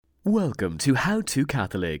Welcome to How to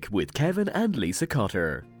Catholic with Kevin and Lisa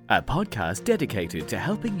Cotter, a podcast dedicated to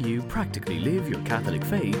helping you practically live your Catholic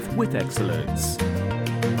faith with excellence.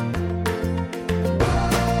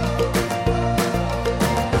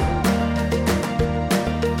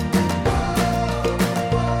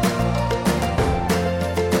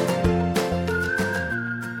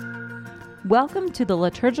 Welcome to the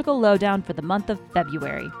Liturgical Lowdown for the month of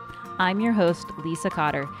February. I'm your host, Lisa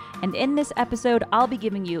Cotter, and in this episode, I'll be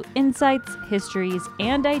giving you insights, histories,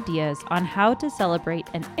 and ideas on how to celebrate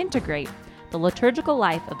and integrate the liturgical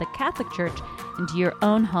life of the Catholic Church into your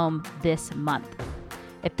own home this month.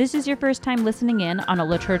 If this is your first time listening in on a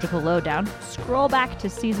Liturgical Lowdown, scroll back to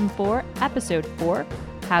Season 4, Episode 4,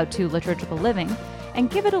 How to Liturgical Living, and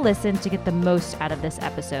give it a listen to get the most out of this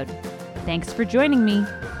episode. Thanks for joining me.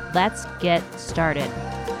 Let's get started.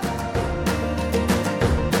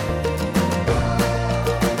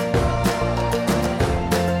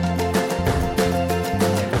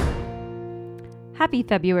 Happy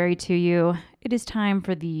February to you. It is time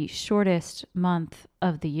for the shortest month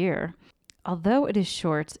of the year. Although it is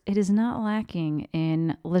short, it is not lacking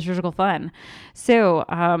in liturgical fun. So,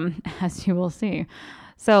 as you will see.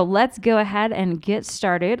 So let's go ahead and get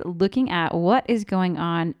started looking at what is going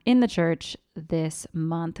on in the church this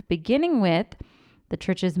month, beginning with the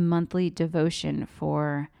church's monthly devotion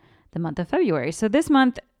for the month of February. So this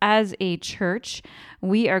month, as a church,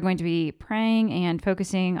 we are going to be praying and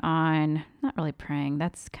focusing on, not really praying,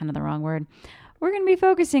 that's kind of the wrong word. We're going to be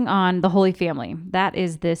focusing on the Holy Family. That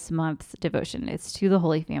is this month's devotion. It's to the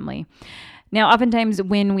Holy Family. Now, oftentimes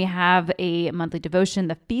when we have a monthly devotion,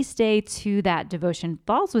 the feast day to that devotion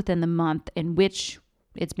falls within the month in which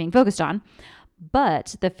it's being focused on.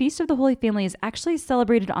 But the Feast of the Holy Family is actually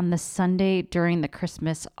celebrated on the Sunday during the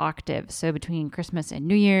Christmas octave. So between Christmas and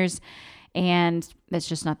New Year's, and that's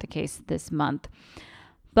just not the case this month.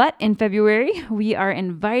 But in February, we are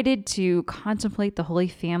invited to contemplate the Holy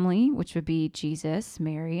Family, which would be Jesus,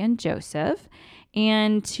 Mary, and Joseph,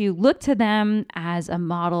 and to look to them as a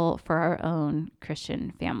model for our own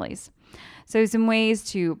Christian families. So some ways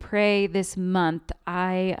to pray this month.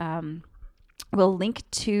 I will link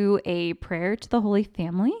to a prayer to the Holy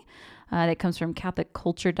Family that comes from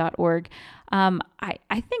CatholicCulture.org.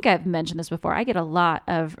 I think I've mentioned this before. I get a lot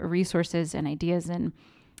of resources and ideas and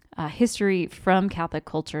history from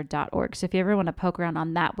CatholicCulture.org. So if you ever want to poke around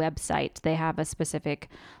on that website, they have a specific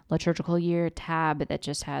liturgical year tab that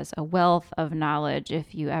just has a wealth of knowledge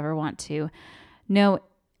if you ever want to know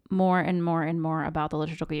more and more and more about the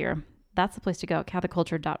liturgical year. That's the place to go,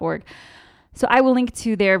 CatholicCulture.org. So I will link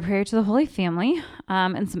to their prayer to the Holy Family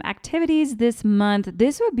and some activities this month.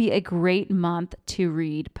 This would be a great month to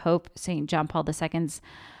read Pope St. John Paul II's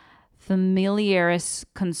Familiaris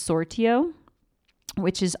Consortio,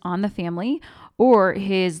 which is on the family, or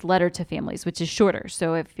his letter to families, which is shorter.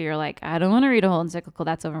 So if you're like, I don't want to read a whole encyclical,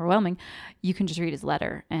 that's overwhelming, you can just read his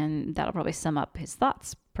letter, and that'll probably sum up his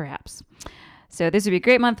thoughts, perhaps. So this would be a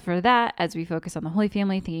great month for that as we focus on the Holy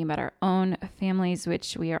Family, thinking about our own families,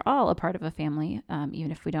 which we are all a part of a family,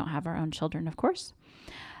 even if we don't have our own children, of course.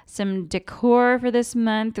 Some decor for this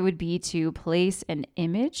month would be to place an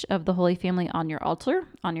image of the Holy Family on your altar,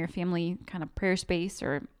 on your family kind of prayer space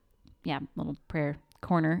or little prayer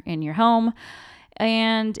corner in your home,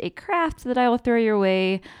 and a craft that I will throw your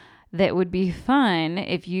way that would be fun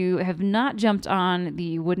if you have not jumped on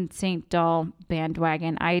the wooden saint doll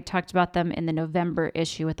bandwagon. I talked about them in the November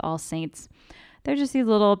issue with All Saints. They're just these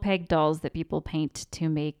little peg dolls that people paint to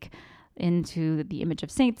make into the image of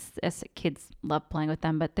saints. As kids love playing with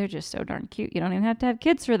them, but they're just so darn cute. You don't even have to have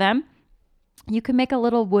kids for them. You can make a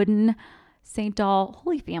little wooden saint doll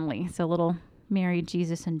Holy Family. So little Mary,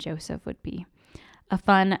 Jesus, and Joseph would be a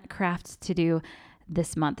fun craft to do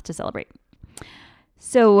this month to celebrate.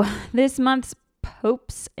 So this month's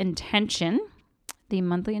Pope's intention, the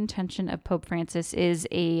monthly intention of Pope Francis, is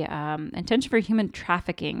a intention for human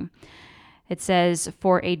trafficking. It says,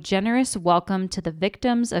 for a generous welcome to the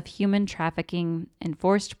victims of human trafficking,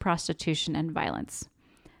 enforced prostitution, and violence.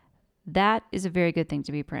 That is a very good thing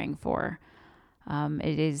to be praying for.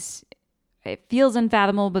 It feels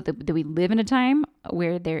unfathomable, but that we live in a time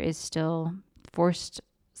where there is still forced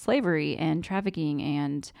slavery and trafficking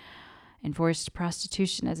and enforced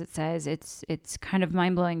prostitution, as it says. It's kind of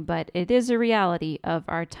mind-blowing, but it is a reality of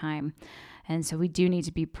our time. And so we do need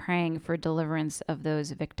to be praying for deliverance of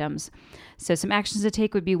those victims. So some actions to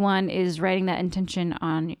take would be, one is writing that intention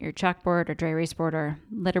on your chalkboard or dry erase board or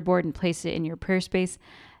letterboard and place it in your prayer space.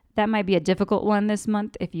 That might be a difficult one this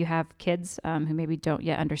month if you have kids who maybe don't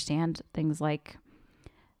yet understand things like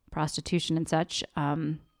prostitution and such.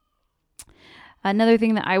 Another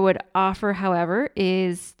thing that I would offer, however,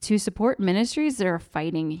 is to support ministries that are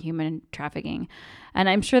fighting human trafficking. And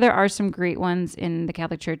I'm sure there are some great ones in the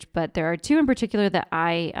Catholic Church, but there are two in particular that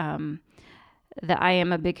I am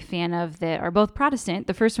a big fan of that are both Protestant.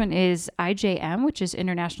 The first one is IJM, which is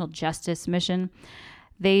International Justice Mission.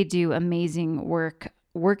 They do amazing work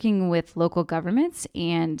working with local governments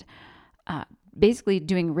and basically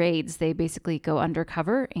doing raids. They basically go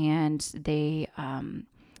undercover and they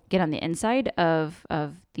get on the inside of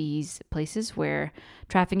these places where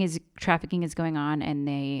trafficking is going on, and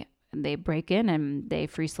they break in and they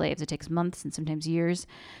free slaves. It takes months and sometimes years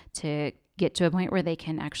to get to a point where they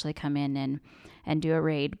can actually come in and do a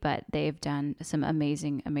raid, but they've done some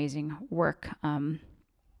amazing work.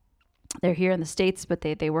 They're here in the States, but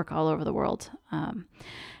they work all over the world.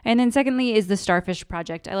 And then secondly is the Starfish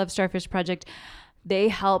Project. I love Starfish Project. They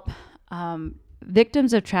help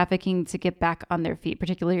victims of trafficking to get back on their feet,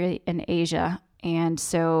 particularly in Asia. And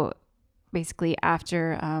so basically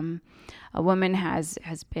after a woman has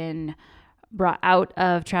been brought out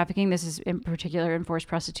of trafficking, this is in particular enforced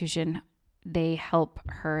prostitution, they help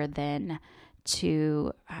her then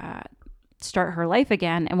to start her life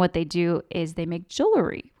again. And what they do is they make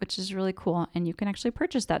jewelry, which is really cool. And you can actually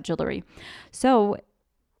purchase that jewelry. So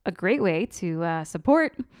a great way to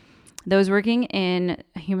support those working in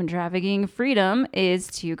human trafficking freedom is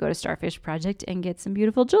to go to Starfish Project and get some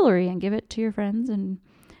beautiful jewelry and give it to your friends and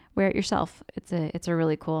wear it yourself. It's a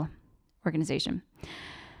really cool organization.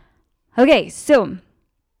 Okay, so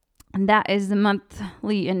that is the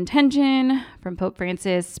monthly intention from Pope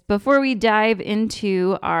Francis. Before we dive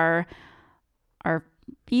into our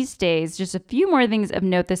feast days, just a few more things of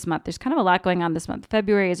note this month. There's kind of a lot going on this month.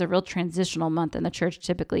 February is a real transitional month in the church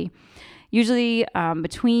typically. Usually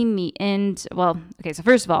between the end, so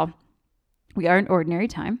first of all, we are in ordinary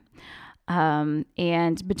time.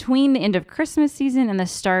 And between the end of Christmas season and the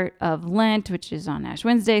start of Lent, which is on Ash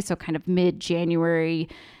Wednesday, so kind of mid-January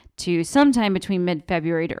to sometime between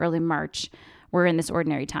mid-February to early March, we're in this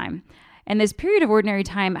ordinary time. And this period of ordinary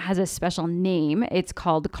time has a special name. It's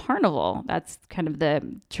called Carnival. That's kind of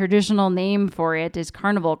the traditional name for it is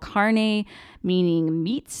Carnival. Carne meaning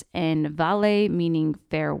meat and vale meaning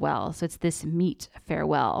farewell. So it's this meet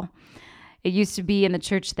farewell. It used to be in the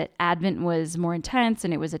church that Advent was more intense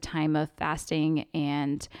and it was a time of fasting.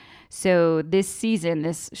 And so this season,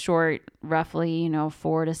 this short, roughly,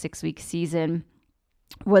 4 to 6 week season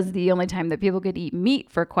was the only time that people could eat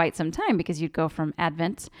meat for quite some time because you'd go from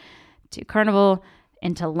Advent to Carnival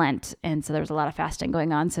into Lent. And so there was a lot of fasting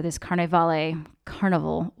going on. So this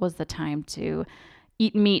Carnival was the time to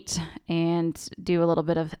eat meat and do a little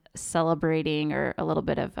bit of celebrating or a little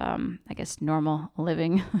bit of, normal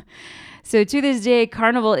living. So to this day,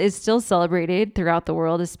 Carnival is still celebrated throughout the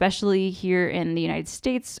world, especially here in the United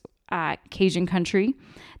States, Cajun country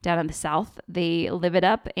down in the South. They live it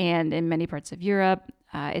up, and in many parts of Europe,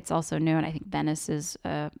 it's also known, I think Venice is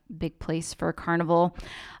a big place for Carnival.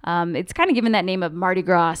 It's kind of given that name of Mardi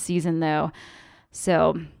Gras season, though.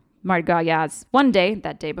 So Mardi Gras, it's one day,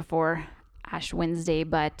 that day before Ash Wednesday.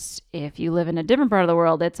 But if you live in a different part of the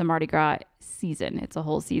world, it's a Mardi Gras season. It's a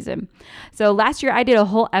whole season. So last year, I did a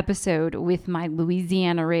whole episode with my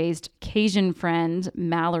Louisiana-raised Cajun friend,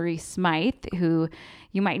 Mallory Smythe, who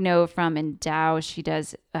you might know from Endow. She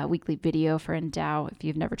does a weekly video for Endow. If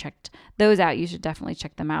you've never checked those out, you should definitely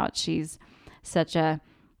check them out. She's such a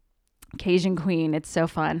Cajun queen. It's so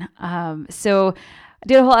fun. So I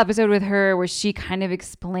did a whole episode with her where she kind of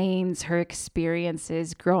explains her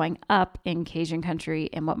experiences growing up in Cajun country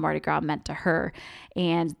and what Mardi Gras meant to her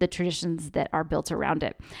and the traditions that are built around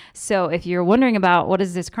it. So if you're wondering about what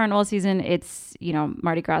is this Carnival season, it's,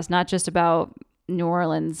 Mardi Gras is not just about New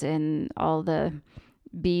Orleans and all the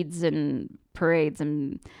beads and parades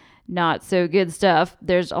and not so good stuff.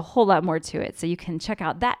 There's a whole lot more to it. So you can check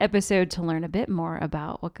out that episode to learn a bit more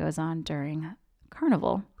about what goes on during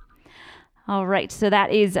Carnival. All right. So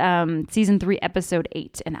that is season 3, episode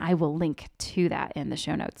 8, and I will link to that in the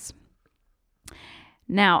show notes.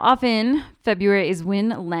 Now, often February is when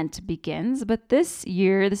Lent begins, but this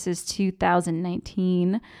year, this is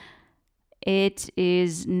 2019, it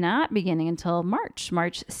is not beginning until March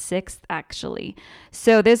 6th, actually.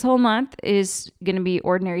 So this whole month is going to be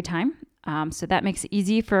ordinary time. So that makes it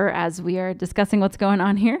easy as we are discussing what's going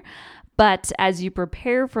on here. But as you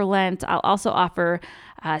prepare for Lent, I'll also offer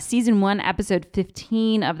season 1, episode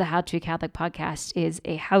 15 of the How to Catholic podcast is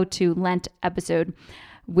a How to Lent episode,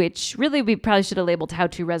 which really we probably should have labeled How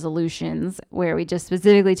to Resolutions, where we just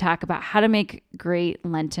specifically talk about how to make great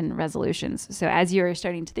Lenten resolutions. So as you're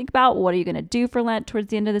starting to think about what are you going to do for Lent towards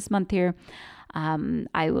the end of this month here,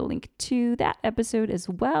 I will link to that episode as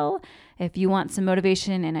well if you want some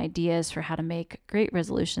motivation and ideas for how to make great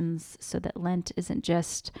resolutions so that Lent isn't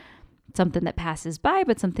just something that passes by,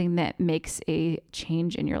 but something that makes a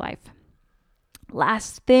change in your life.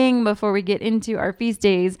 Last thing before we get into our feast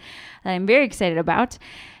days that I'm very excited about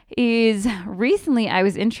is recently I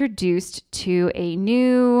was introduced to a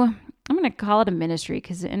new, I'm going to call it a ministry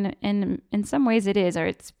because in some ways it is, or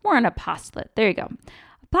it's more an apostolate. There you go.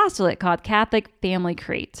 Apostolate called Catholic Family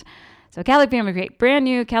Crate. So Catholic Family Crate, brand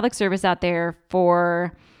new Catholic service out there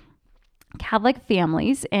for Catholic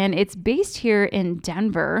families, and it's based here in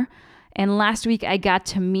Denver. And last week I got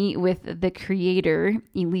to meet with the creator,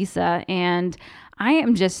 Elisa, and I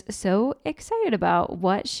am just so excited about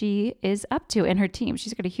what she is up to and her team.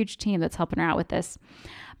 She's got a huge team that's helping her out with this.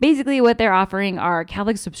 Basically, what they're offering are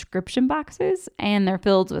Catholic subscription boxes, and they're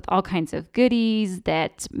filled with all kinds of goodies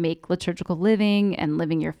that make liturgical living and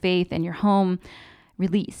living your faith in your home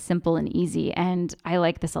really simple and easy. And I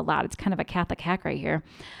like this a lot. It's kind of a Catholic hack right here.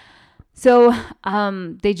 So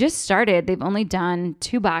they just started. They've only done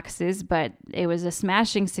 2 boxes, but it was a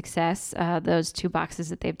smashing success. Those 2 boxes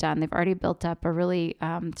that they've done, they've already built up a really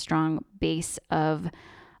strong base of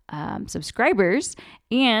subscribers,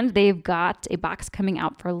 and they've got a box coming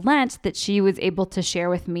out for Lent that she was able to share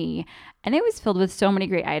with me. And it was filled with so many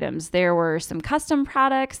great items. There were some custom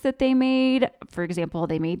products that they made. For example,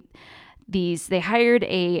 they hired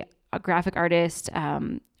a graphic artist,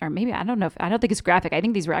 or maybe, I don't think it's graphic. I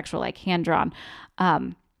think these were actual like hand-drawn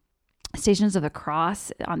Stations of the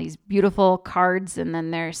Cross on these beautiful cards, and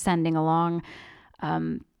then they're sending along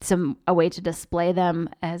a way to display them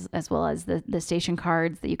as well as the station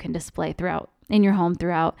cards that you can display throughout in your home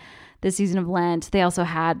throughout the season of Lent. They also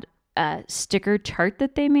had a sticker chart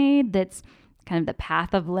that they made that's kind of the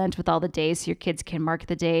path of Lent with all the days, so your kids can mark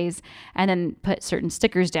the days and then put certain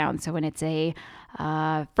stickers down. So when it's a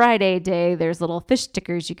Friday day, there's little fish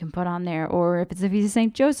stickers you can put on there, or if it's a Feast of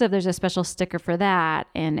St. Joseph, there's a special sticker for that.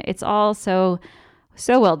 And it's all so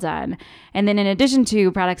well done. And then in addition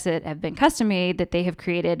to products that have been custom made that they have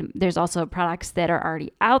created, there's also products that are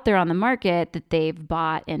already out there on the market that they've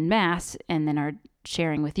bought en masse and then are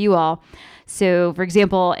sharing with you all. So for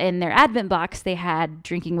example, in their Advent box, they had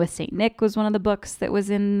Drinking with St. Nick was one of the books that was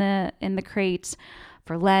in the crate.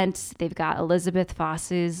 For Lent, they've got Elizabeth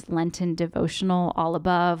Foss's Lenten devotional All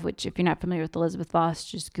Above, which if you're not familiar with Elizabeth Foss,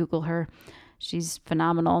 just Google her. She's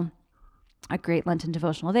phenomenal. A great Lenten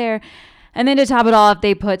devotional there. And then to top it all off,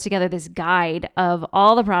 they put together this guide of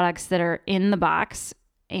all the products that are in the box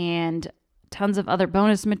and tons of other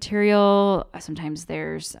bonus material. Sometimes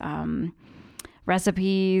there's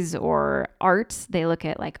recipes or art. They look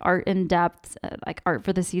at like art in depth, like art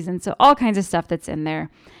for the season. So all kinds of stuff that's in there.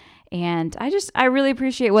 And I really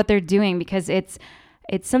appreciate what they're doing because it's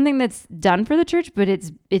something that's done for the church, but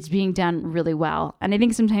it's being done really well. And I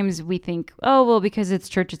think sometimes we think, oh, well, because it's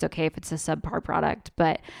church, it's okay if it's a subpar product,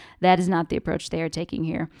 but that is not the approach they are taking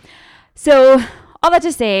here. So all that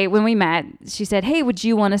to say, when we met, she said, hey, would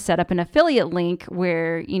you want to set up an affiliate link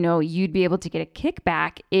where, you'd be able to get a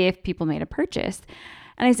kickback if people made a purchase?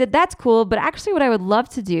 And I said, that's cool. But actually what I would love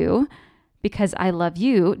to do, because I love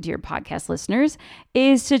you, dear podcast listeners,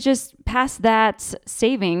 is to just pass that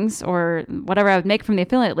savings or whatever I would make from the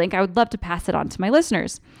affiliate link, I would love to pass it on to my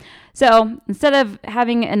listeners. So instead of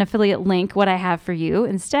having an affiliate link, what I have for you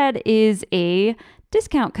instead is a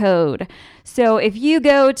discount code. So if you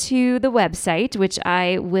go to the website, which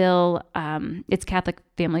I will, it's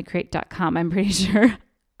catholicfamilycrate.com, I'm pretty sure.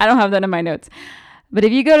 I don't have that in my notes. But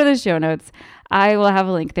if you go to the show notes, I will have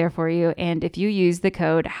a link there for you. And if you use the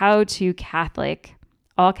code HowToCatholic,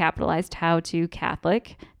 all capitalized,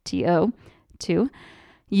 HowToCatholic, TO2,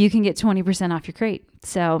 you can get 20% off your crate.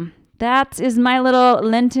 So that is my little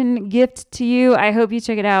Lenten gift to you. I hope you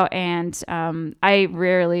check it out. And I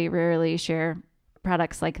rarely share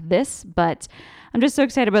products like this, but I'm just so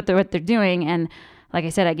excited about what they're doing. And like I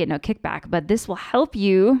said, I get no kickback, but this will help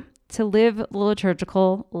you to live the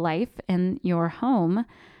liturgical life in your home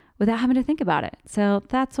without having to think about it. So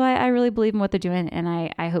that's why I really believe in what they're doing, and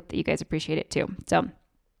I hope that you guys appreciate it too. So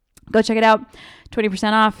go check it out.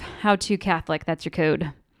 20% off, HowToCatholic, that's your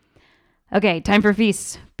code. Okay, time for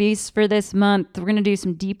feasts. Feasts for this month. We're going to do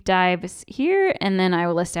some deep dives here, and then I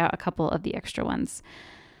will list out a couple of the extra ones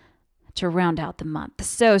to round out the month.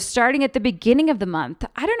 So starting at the beginning of the month,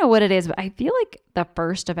 I don't know what it is, but I feel like the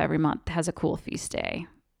first of every month has a cool feast day.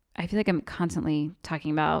 I feel like I'm constantly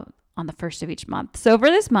talking about on the first of each month. So for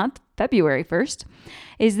this month, February 1st,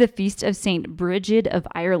 is the Feast of St. Brigid of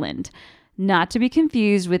Ireland. not to be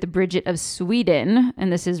confused with Bridget of Sweden.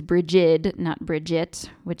 And this is Brigid, not Bridget,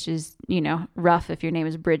 which is, rough if your name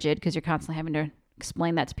is Bridget because you're constantly having to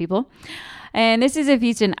explain that to people. And this is a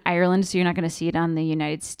feast in Ireland, so you're not going to see it on the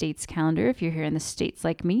United States calendar if you're here in the States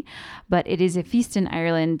like me. But it is a feast in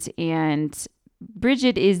Ireland, and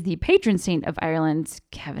Bridget is the patron saint of Ireland.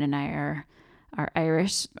 Kevin and I are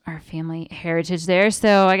Irish, our family heritage there,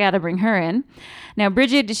 so I got to bring her in. Now,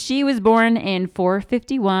 Bridget, she was born in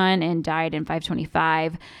 451 and died in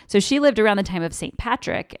 525, so she lived around the time of St.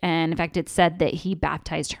 Patrick, and in fact, it's said that he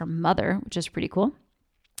baptized her mother, which is pretty cool.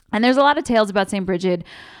 And there's a lot of tales about St. Bridget,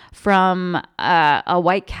 from a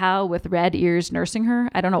white cow with red ears nursing her.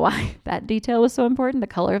 I don't know why that detail was so important, the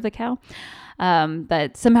color of the cow.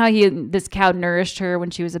 But somehow this cow nourished her when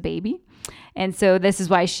she was a baby. And so this is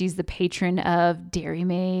why she's the patron of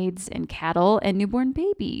dairymaids and cattle and newborn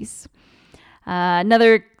babies.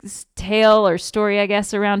 Another tale or story, I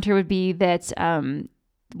guess, around her would be that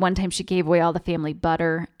one time she gave away all the family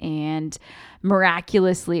butter, and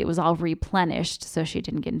miraculously it was all replenished, so she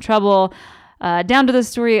didn't get in trouble. Down to the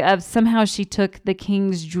story of somehow she took the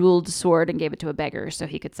king's jeweled sword and gave it to a beggar so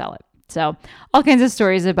he could sell it. So all kinds of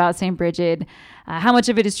stories about St. Bridget. How much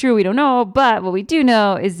of it is true, we don't know. But what we do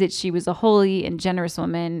know is that she was a holy and generous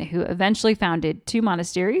woman who eventually founded 2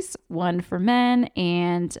 monasteries, one for men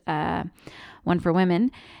and one for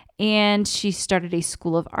women. And she started a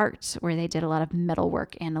school of art where they did a lot of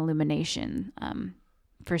metalwork and illumination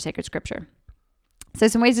for sacred scripture. So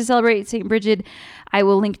some ways to celebrate St. Bridget. I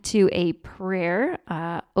will link to a prayer,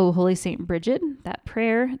 O Holy St. Bridget, that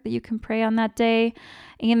prayer that you can pray on that day.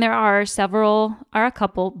 And there are a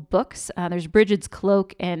couple books. There's Bridget's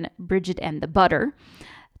Cloak and Bridget and the Butter,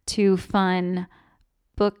 2 fun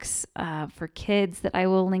books for kids that I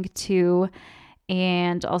will link to.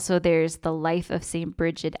 And also there's The Life of St.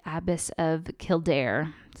 Bridget, Abbess of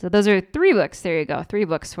Kildare. So those are 3 books. There you go. 3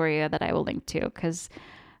 books for you that I will link to, because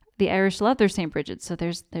the Irish love their St. Bridget, so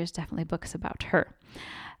there's definitely books about her.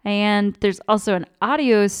 And there's also an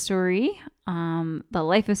audio story, The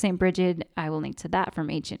Life of St. Bridget. I will link to that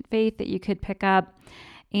from Ancient Faith that you could pick up.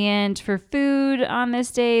 And for food on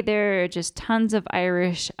this day, there are just tons of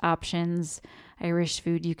Irish options, Irish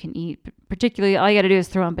food you can eat. Particularly, all you got to do is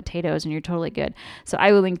throw on potatoes and you're totally good. So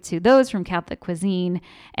I will link to those from Catholic Cuisine.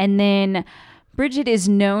 And then Bridget is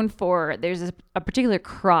known for, there's a particular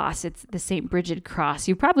cross. It's the St. Bridget cross.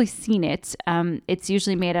 You've probably seen it. It's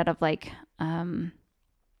usually made out of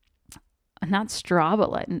not straw,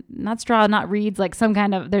 but not reeds, there's some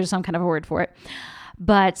kind of a word for it.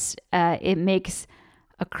 But it makes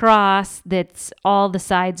a cross that's all the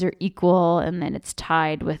sides are equal, and then it's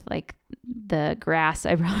tied with the grass.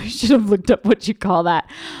 I probably should have looked up what you call that.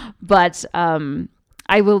 But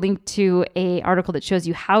I will link to a article that shows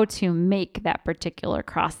you how to make that particular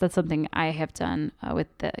cross. That's something I have done with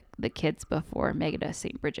the kids before, making a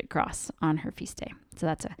St. Bridget cross on her feast day. So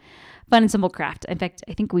that's a fun and simple craft. In fact,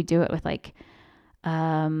 I think we do it with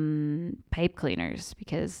pipe cleaners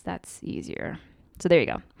because that's easier. So there you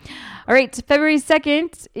go. All right, February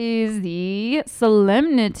 2nd is the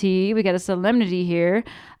solemnity. We got a solemnity here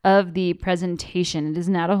of the presentation. It is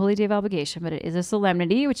not a holy day of obligation, but it is a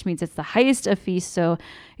solemnity, which means it's the highest of feasts, so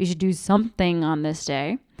you should do something on this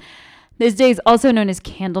day. This day is also known as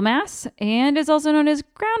Candlemas, and is also known as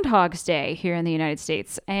Groundhog's Day here in the United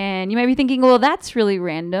States. And you might be thinking, well, that's really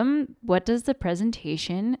random. What does the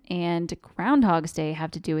presentation and Groundhog's Day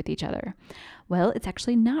have to do with each other? Well, it's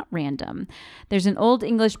actually not random. There's an Old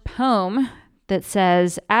English poem that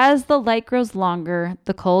says, "As the light grows longer,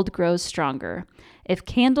 the cold grows stronger. If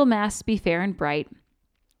Candlemas be fair and bright,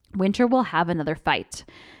 winter will have another fight.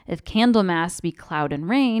 If Candlemas be cloud and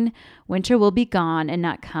rain, winter will be gone and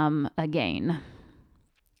not come again."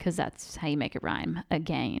 Because that's how you make it rhyme,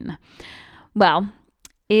 again. Well,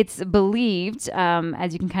 it's believed,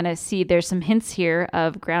 as you can kind of see, there's some hints here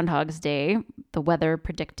of Groundhog's Day, the weather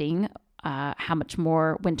predicting how much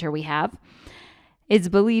more winter we have. It's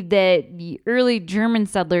believed that the early German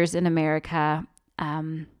settlers in America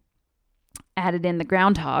added in the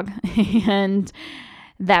groundhog, and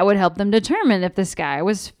that would help them determine if the sky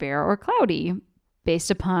was fair or cloudy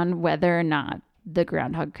based upon whether or not the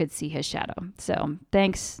groundhog could see his shadow. So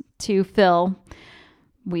thanks to Phil,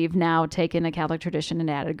 we've now taken a Catholic tradition and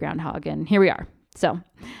added groundhog, and here we are. So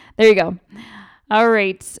there you go. All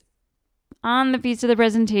right. On the Feast of the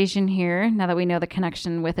Presentation here, now that we know the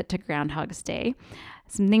connection with it to Groundhog's Day,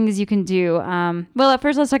 some things you can do. Well, at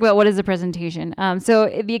first, let's talk about what is the presentation. So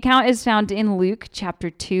the account is found in Luke chapter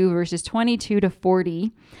 2, verses 22 to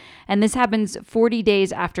 40. And this happens 40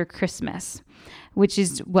 days after Christmas. which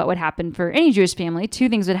is what would happen for any Jewish family. Two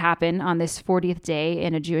things would happen on this 40th day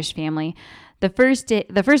in a Jewish family. The first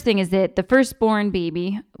thing is that the firstborn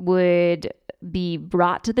baby would be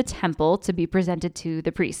brought to the temple to be presented to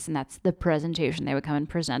the priests, and that's the presentation. They would come and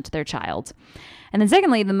present their child. And then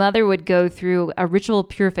secondly, the mother would go through a ritual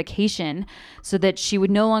purification so that she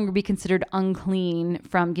would no longer be considered unclean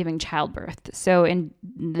from giving childbirth. So in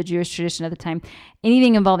the Jewish tradition at the time,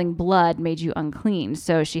 anything involving blood made you unclean.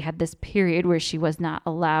 So she had this period where she was not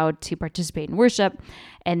allowed to participate in worship.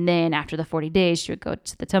 And then after the 40 days, she would go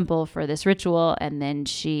to the temple for this ritual, and then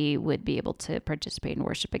she would be able to participate in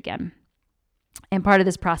worship again. And part of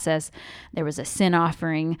this process, there was a sin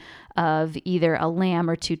offering of either a lamb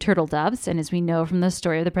or 2 turtle doves. And as we know from the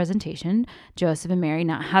story of the presentation, Joseph and Mary,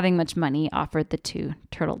 not having much money, offered the 2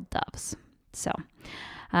 turtle doves. So,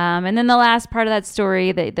 and then the last part of that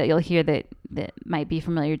story that you'll hear that might be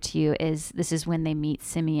familiar to you is this is when they meet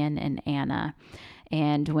Simeon and Anna,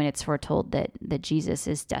 and when it's foretold that Jesus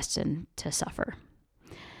is destined to suffer.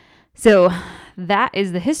 So that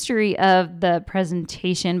is the history of the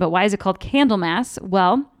presentation. But why is it called Candlemas?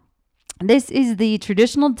 Well, this is the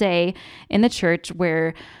traditional day in the church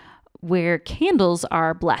where candles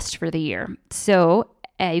are blessed for the year. So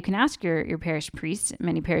you can ask your parish priest.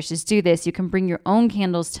 Many parishes do this. You can bring your own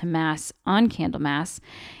candles to Mass on Candlemas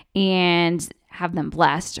and have them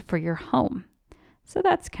blessed for your home. So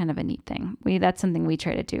that's kind of a neat thing. That's something we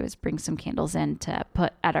try to do, is bring some candles in to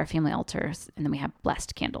put at our family altars, and then we have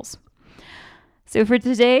blessed candles. So for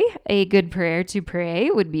today, a good prayer to pray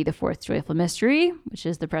would be the 4th joyful mystery, which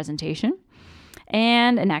is the presentation.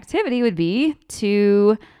 And an activity would be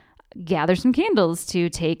to gather some candles to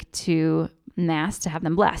take to Mass to have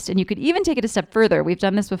them blessed. And you could even take it a step further. We've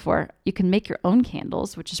done this before. You can make your own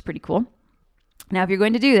candles, which is pretty cool. Now, if you're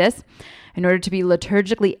going to do this, in order to be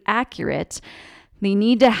liturgically accurate, they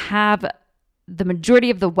need to have the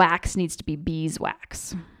majority of the wax needs to be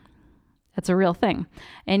beeswax. That's a real thing.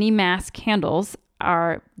 Any Mass candles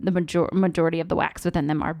are the majority of the wax within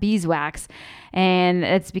them are beeswax. And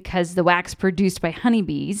it's because the wax produced by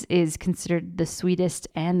honeybees is considered the sweetest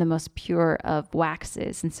and the most pure of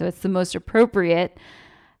waxes. And so it's the most appropriate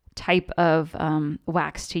type of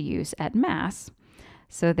wax to use at Mass.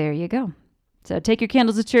 So there you go. So take your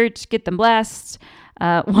candles to church, get them blessed.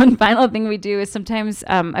 One final thing we do is sometimes,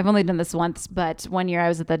 I've only done this once, but one year I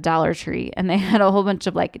was at the Dollar Tree and they had a whole bunch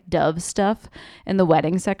of like dove stuff in the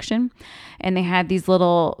wedding section. And they had these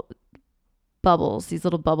little bubbles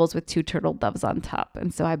with 2 turtle doves on top.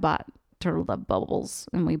 And so I bought turtle dove bubbles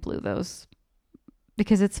and we blew those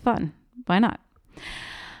because it's fun. Why not?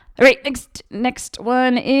 All right, next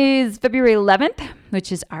one is February 11th,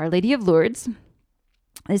 which is Our Lady of Lourdes.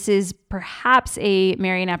 This is perhaps a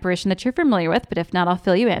Marian apparition that you're familiar with, but if not, I'll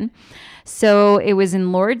fill you in. So it was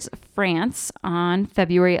in Lourdes, France on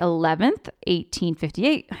February 11th,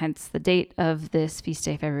 1858, hence the date of this feast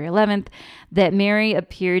day, February 11th, that Mary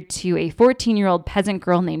appeared to a 14-year-old peasant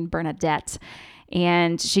girl named Bernadette.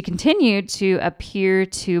 And she continued to appear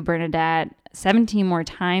to Bernadette 17 more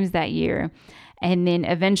times that year. And then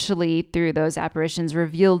eventually, through those apparitions,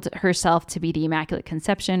 revealed herself to be the Immaculate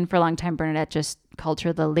Conception. For a long time, Bernadette just called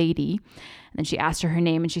her the Lady. And then she asked her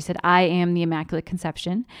name, and she said, "I am the Immaculate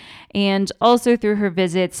Conception." And also through her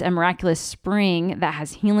visits, a miraculous spring that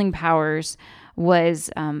has healing powers was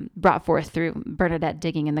brought forth through Bernadette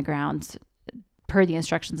digging in the ground per the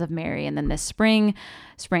instructions of Mary. And then this spring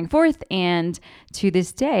sprang forth, and to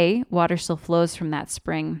this day, water still flows from that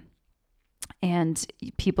spring. And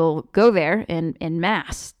people go there in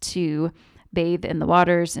Mass to bathe in the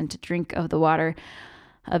waters and to drink of the water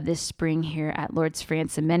of this spring here at Lourdes,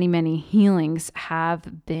 France. And many, many healings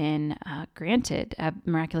have been granted.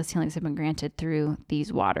 Miraculous healings have been granted through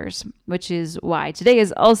these waters, which is why today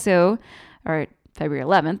is also, or February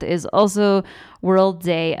 11th, is also World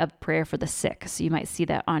Day of Prayer for the Sick. So you might see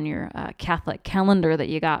that on your Catholic calendar that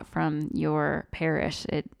you got from your parish.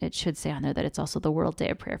 It should say on there that it's also the World Day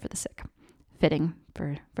of Prayer for the Sick. Fitting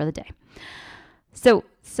for the day. So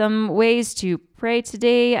some ways to pray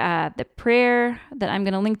today. The prayer that I'm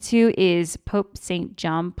going to link to is Pope St.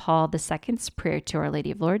 John Paul II's prayer to Our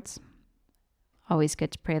Lady of Lourdes. Always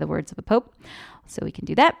good to pray the words of the Pope, so we can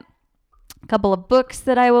do that. A couple of books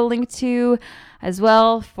that I will link to as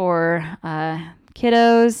well for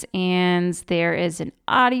kiddos, and there is an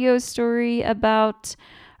audio story about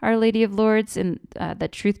Our Lady of Lourdes in the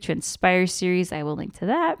Truth to Inspire series. I will link to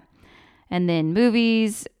that. And then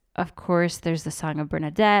movies, of course, there's the Song of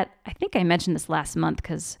Bernadette. I think I mentioned this last month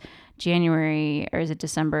because January, or is it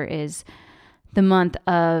December, is the month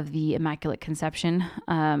of the Immaculate Conception.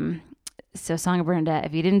 So Song of Bernadette,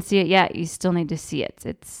 if you didn't see it yet, you still need to see it.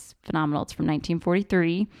 It's phenomenal. It's from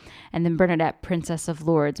 1943. And then Bernadette, Princess of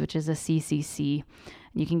Lourdes, which is a CCC.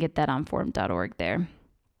 You can get that on forum.org there.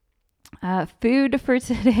 Food for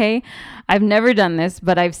today. I've never done this,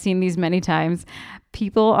 but I've seen these many times.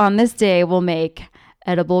 People on this day will make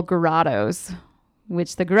edible grottos,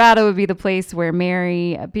 which the grotto would be the place where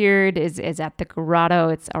Mary appeared, is at the grotto.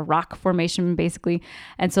 It's a rock formation, basically.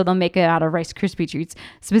 And so they'll make it out of Rice Krispie treats.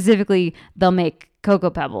 Specifically, they'll make cocoa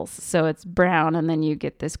pebbles. So it's brown, and then you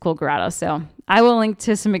get this cool grotto. So I will link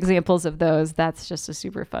to some examples of those. That's just a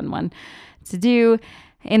super fun one to do.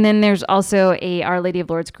 And then there's also a Our Lady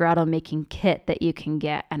of Lourdes grotto making kit that you can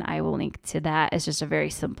get, and I will link to that. It's just a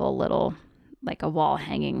very simple little, like a wall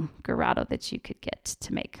hanging grotto that you could get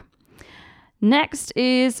to make. Next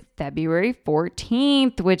is February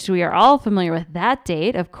 14th, which we are all familiar with that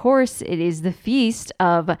date. Of course, it is the feast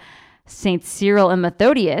of Saints Cyril and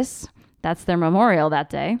Methodius. That's their memorial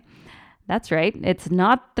that day. That's right. It's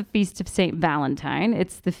not the feast of Saint Valentine.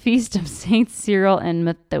 It's the feast of Saints Cyril and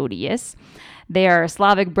Methodius. They are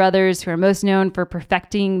Slavic brothers who are most known for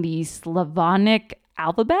perfecting the Slavonic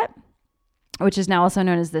alphabet, which is now also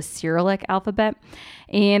known as the Cyrillic alphabet.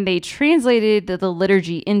 And they translated the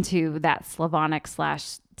liturgy into that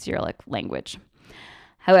Slavonic/Cyrillic language.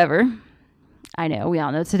 However, I know we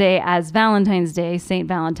all know today as Valentine's Day, St.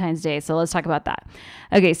 Valentine's Day. So let's talk about that.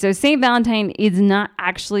 Okay, so St. Valentine is not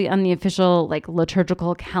actually on the official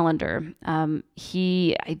liturgical calendar. I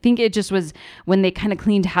think it just was when they kind of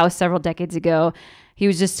cleaned house several decades ago. He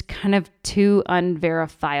was just kind of too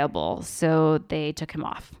unverifiable, so they took him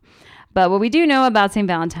off. But what we do know about St.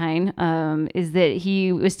 Valentine is that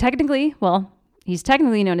he's technically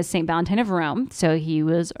known as St. Valentine of Rome. So he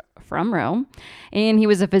was from Rome, and he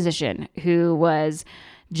was a physician who was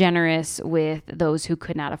generous with those who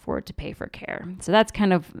could not afford to pay for care. So that's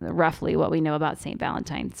kind of roughly what we know about St.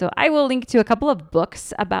 Valentine. So I will link to a couple of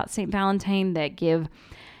books about St. Valentine that give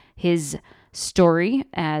his story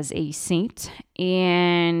as a saint.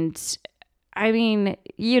 And I mean,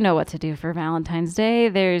 you know what to do for Valentine's Day.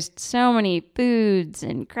 There's so many foods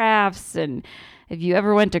and crafts, and if you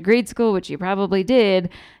ever went to grade school, which you probably did,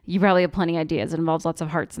 you probably have plenty of ideas. It involves lots of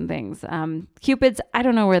hearts and things. Cupids, I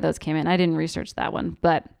don't know where those came in. I didn't research that one,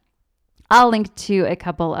 but I'll link to a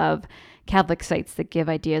couple of Catholic sites that give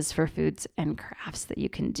ideas for foods and crafts that you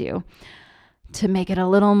can do to make it a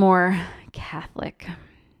little more Catholic.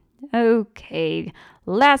 Okay,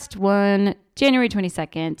 last one, January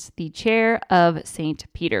 22nd, the Chair of St.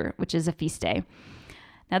 Peter, which is a feast day.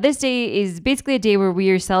 Now, this day is basically a day where we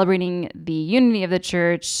are celebrating the unity of the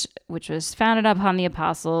church, which was founded upon the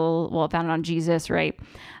founded on Jesus, right?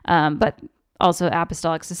 But also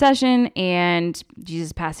apostolic succession and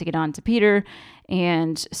Jesus passing it on to Peter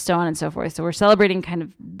and so on and so forth. So we're celebrating kind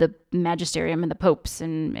of the magisterium and the popes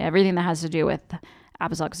and everything that has to do with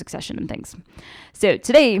apostolic succession and things. So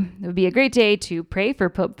today would be a great day to pray for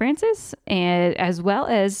Pope Francis and as well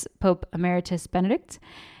as Pope Emeritus Benedict,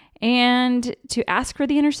 and to ask for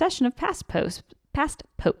the intercession of past popes.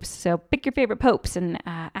 So pick your favorite popes and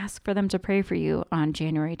ask for them to pray for you on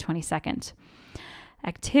January 22nd.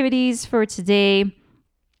 Activities for today.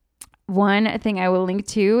 One thing I will link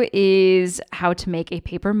to is how to make a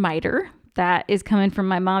paper miter. That is coming from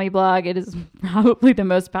my mommy blog. It is probably the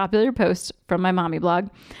most popular post from my mommy blog.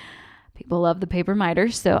 People love the paper miter,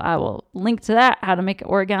 so I will link to that, how to make an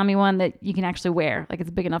origami one that you can actually wear, like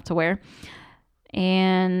it's big enough to wear.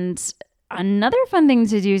 And another fun thing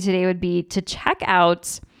to do today would be to check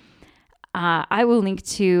out, I will link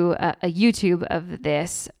to a YouTube of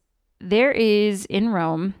this. There is in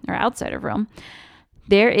Rome, or outside of Rome,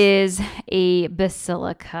 there is a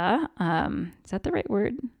basilica. Is that the right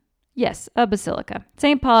word? Yes, a basilica.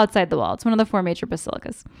 St. Paul outside the wall. It's one of the 4 major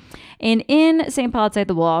basilicas. And in St. Paul outside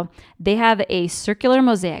the wall, they have a circular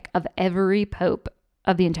mosaic of every pope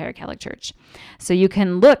of the entire Catholic Church. So you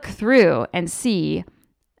can look through and see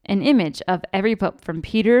an image of every pope from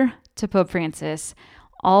Peter to Pope Francis,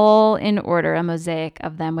 all in order, a mosaic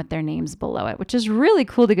of them with their names below it, which is really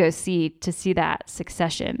cool to go see, that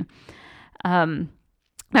succession.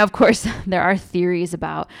 Now, of course, there are theories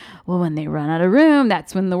about, well, when they run out of room,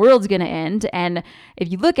 that's when the world's going to end. And if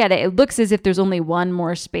you look at it, it looks as if there's only one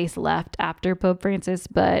more space left after Pope Francis,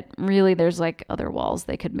 but really there's like other walls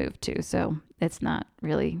they could move to. So it's not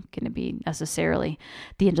really going to be necessarily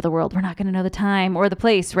the end of the world. We're not going to know the time or the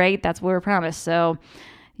place, right? That's what we're promised. So,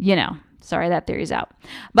 sorry, that theory's out.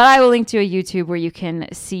 But I will link to a YouTube where you can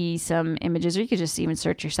see some images, or you could just even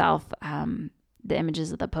search yourself the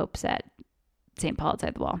images of the popes at St. Paul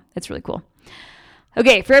outside the wall. It's really cool.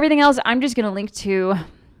 Okay, for everything else, I'm just going to link to,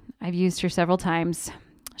 I've used her several times,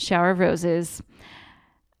 Shower of Roses.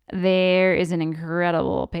 there is an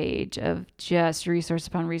incredible page of just resource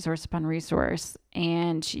upon resource upon resource.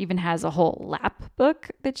 And she even has a whole lap book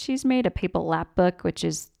that she's made, a paper lap book, which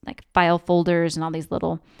is like file folders and all these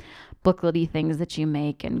little booklety things that you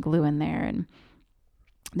make and glue in there. And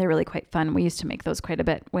they're really quite fun. We used to make those quite a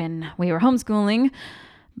bit when we were homeschooling,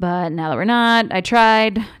 but now that we're not, I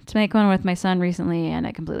tried to make one with my son recently and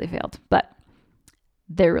I completely failed, but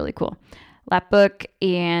they're really cool. Lap book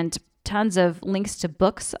and tons of links to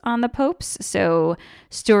books on the popes. So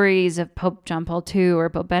stories of Pope John Paul II or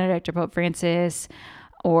Pope Benedict or Pope Francis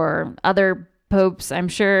or other popes. I'm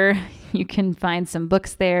sure you can find some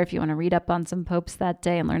books there if you want to read up on some popes that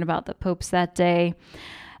day and learn about the popes that day.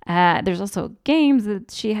 There's also games that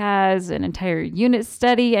she has, an entire unit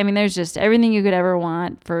study. I mean, there's just everything you could ever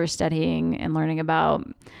want for studying and learning about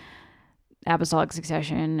apostolic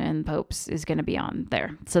succession and popes is going to be on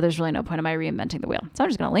there. So there's really no point in my reinventing the wheel. So I'm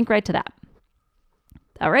just going to link right to that.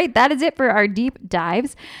 All right, that is it for our deep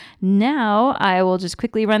dives. Now I will just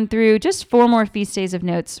quickly run through just 4 more feast days of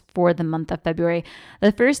notes for the month of February.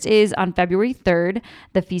 The first is on February 3rd,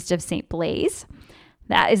 the Feast of St. Blaise.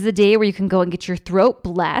 That is the day where you can go and get your throat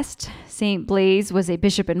blessed. St. Blaise was a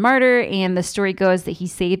bishop and martyr, and the story goes that he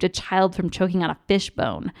saved a child from choking on a fish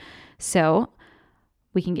bone. So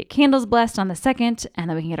we can get candles blessed on the 2nd, and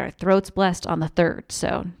then we can get our throats blessed on the 3rd.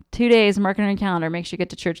 So 2 days, mark it on your calendar. Make sure you get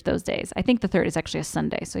to church those days. I think the 3rd is actually a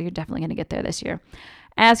Sunday, so you're definitely going to get there this year.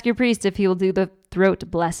 Ask your priest if he will do the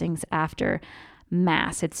throat blessings after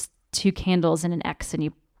Mass. It's 2 candles and an X, and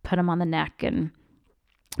you put them on the neck, and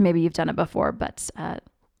maybe you've done it before, but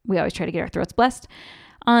we always try to get our throats blessed.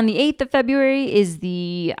 On the 8th of February is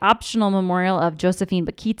the optional memorial of Josephine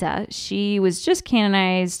Bakhita. She was just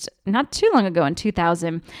canonized not too long ago in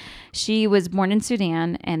 2000. She was born in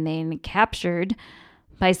Sudan and then captured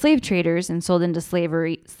by slave traders and sold into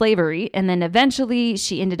slavery. And then eventually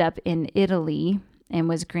she ended up in Italy and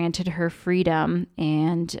was granted her freedom.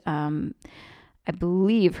 And I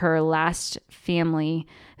believe her last family,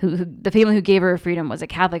 the family who gave her freedom was a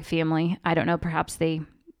Catholic family. I don't know, perhaps they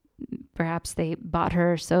bought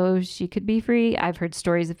her so she could be free. I've heard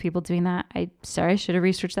stories of people doing that. I should have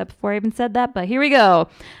researched that before I even said that, but here we go.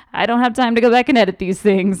 I don't have time to go back and edit these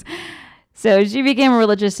things. So she became a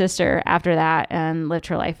religious sister after that and lived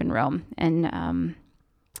her life in Rome. And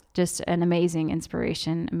just an amazing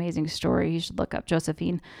inspiration, amazing story. You should look up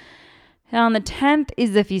Josephine. And on the 10th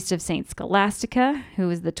is the Feast of Saint Scholastica, who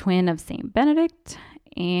is the twin of Saint Benedict.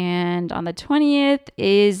 And on the 20th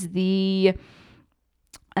is the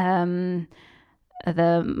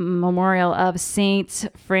memorial of Saints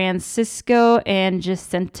Francisco and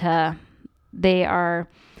Jacinta. They are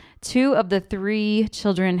 2 of the 3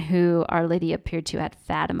 children who Our Lady appeared to at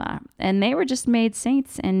Fatima, and they were just made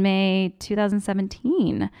saints in May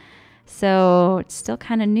 2017. So it's still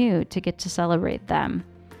kind of new to get to celebrate them.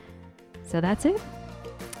 So that's it.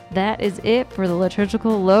 That is it for the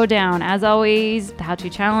liturgical lowdown. As always, the how-to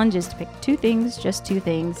challenge is to pick 2 things, just 2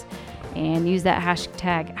 things, and use that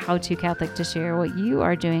hashtag HowToCatholic to share what you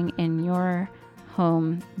are doing in your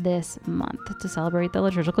home this month to celebrate the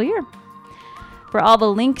liturgical year. For all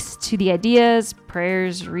the links to the ideas,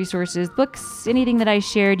 prayers, resources, books, anything that I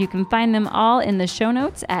shared, you can find them all in the show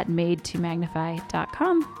notes at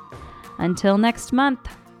madetomagnify.com. Until next month,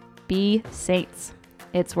 be saints.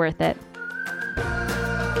 It's worth it.